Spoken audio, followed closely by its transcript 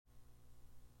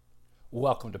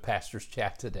Welcome to Pastor's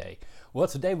Chat today. Well,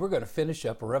 today we're going to finish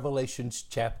up Revelations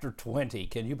chapter 20.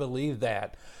 Can you believe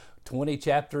that? 20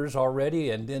 chapters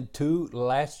already, and then two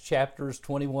last chapters,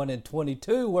 21 and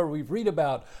 22, where we read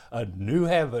about a new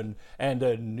heaven and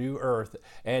a new earth,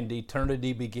 and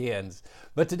eternity begins.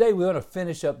 But today we want to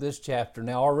finish up this chapter.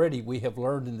 Now already we have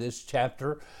learned in this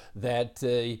chapter that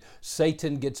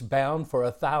Satan gets bound for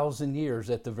 1,000 years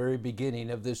at the very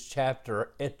beginning of this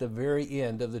chapter, at the very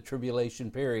end of the tribulation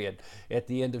period. At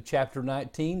the end of chapter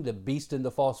 19, the beast and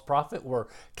the false prophet were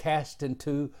cast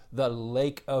into the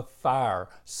lake of fire.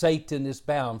 Satan is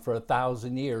bound for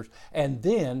 1,000 years. And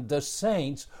then the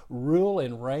saints rule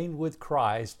and reign with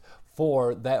Christ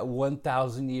for that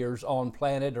 1,000 years on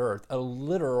planet Earth. A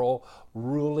literal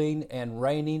ruling and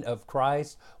reigning of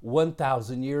Christ,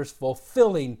 1,000 years,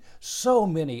 fulfilling so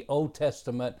many Old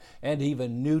Testament and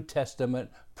even New Testament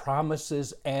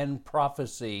promises and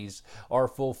prophecies are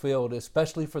fulfilled,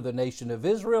 especially for the nation of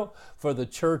Israel, for the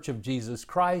Church of Jesus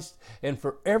Christ, and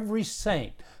for every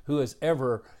saint who has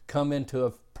ever come into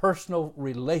a personal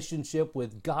relationship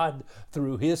with God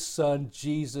through His Son,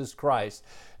 Jesus Christ.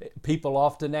 People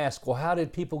often ask, well, how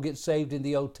did people get saved in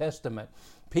the Old Testament?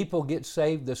 People get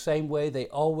saved the same way they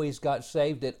always got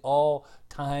saved at all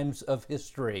times of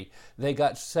history. They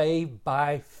got saved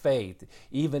by faith.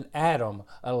 Even Adam,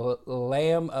 a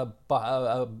lamb,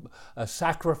 a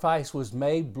sacrifice was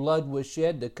made, blood was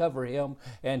shed to cover him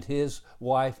and his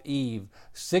wife Eve,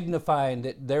 signifying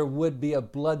that there would be a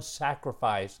blood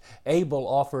sacrifice. Abel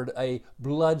offered a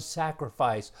blood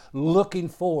sacrifice, looking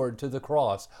forward to the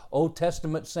cross. Old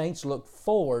Testament saints look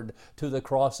forward to the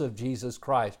cross of Jesus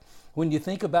Christ. When you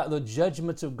think about the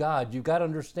judgments of God, you've got to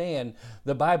understand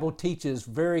the Bible teaches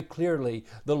very clearly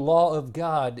the law of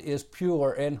God is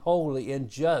pure and holy and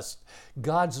just.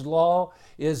 God's law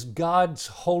is God's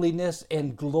holiness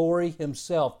and glory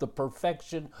Himself, the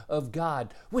perfection of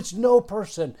God, which no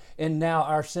person in now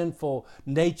our sinful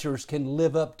natures can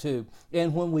live up to.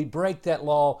 And when we break that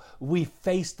law, we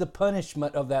face the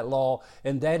punishment of that law,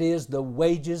 and that is the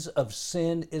wages of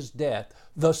sin is death.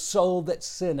 The soul that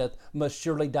sinneth must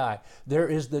surely die. There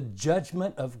is the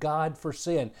judgment of God for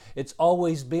sin. It's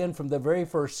always been from the very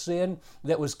first sin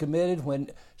that was committed when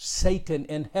Satan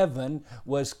in heaven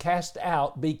was cast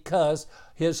out because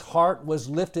his heart was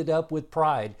lifted up with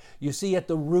pride. You see, at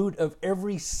the root of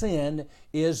every sin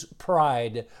is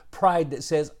pride. Pride that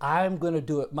says, I'm going to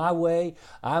do it my way.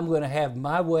 I'm going to have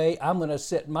my way. I'm going to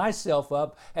set myself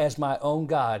up as my own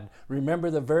God.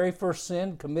 Remember, the very first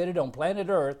sin committed on planet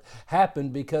Earth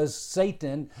happened because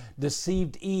Satan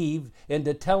deceived Eve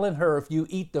into telling her, if you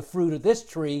eat the fruit of this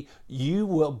tree, you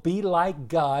will be like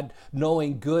God,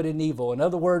 knowing good and evil. In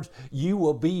other words, you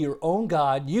will be your own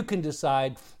God. You can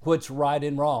decide what's right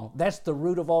and wrong. That's the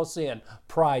root of all sin,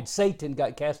 pride. Satan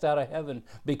got cast out of heaven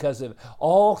because of it.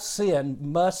 All sin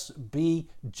must be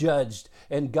judged,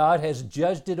 and God has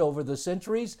judged it over the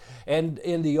centuries. And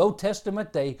in the Old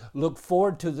Testament, they look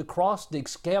forward to the cross to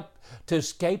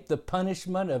escape the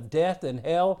punishment of death and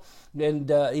hell and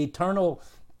eternal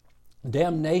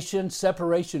damnation,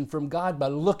 separation from God by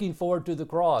looking forward to the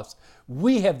cross.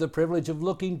 We have the privilege of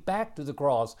looking back to the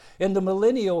cross. In the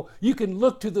millennial, you can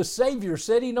look to the Savior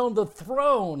sitting on the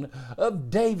throne of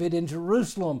David in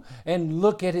Jerusalem and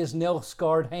look at His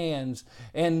nail-scarred hands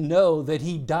and know that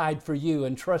He died for you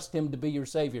and trust Him to be your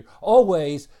Savior.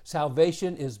 Always,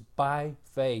 salvation is by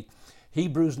faith.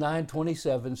 Hebrews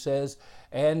 9:27 says,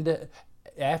 and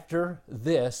after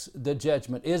this, the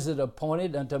judgment. Is it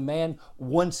appointed unto man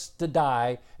once to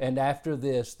die, and after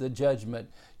this, the judgment?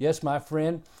 Yes, my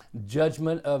friend,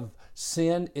 judgment of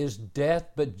sin is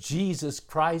death, but Jesus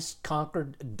Christ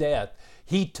conquered death.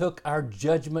 He took our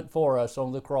judgment for us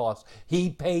on the cross. He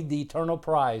paid the eternal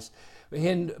price.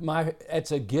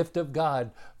 It's a gift of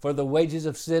God. For the wages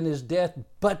of sin is death,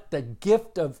 but the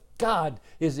gift of God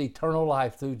is eternal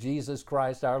life through Jesus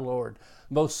Christ our Lord.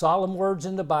 Most solemn words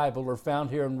in the Bible are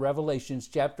found here in Revelations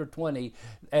chapter 20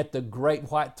 at the great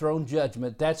white throne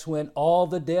judgment. That's when all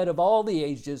the dead of all the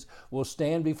ages will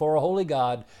stand before a holy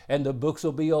God, and the books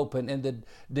will be open, and the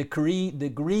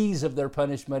degrees of their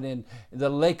punishment in the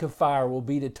lake of fire will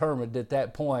be determined at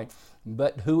that point.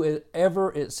 But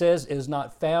whoever, it says, is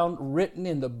not found written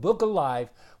in the book of life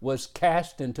was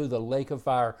cast into the lake of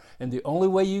fire. And the only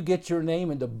way you get your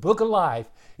name in the book of life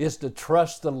is to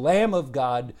trust the Lamb of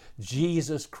God,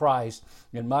 Jesus Christ.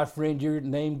 And my friend, your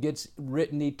name gets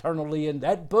written eternally in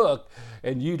that book,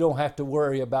 and you don't have to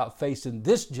worry about facing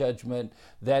this judgment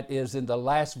that is in the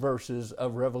last verses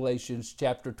of Revelations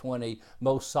chapter 20,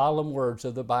 most solemn words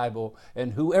of the Bible.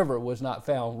 And whoever was not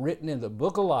found written in the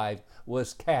book of life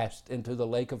was cast into the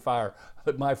lake of fire.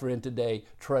 But my friend, today,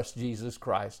 trust Jesus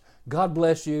Christ. God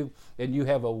bless you, and you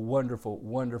have a wonderful,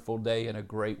 wonderful day and a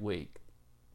great week.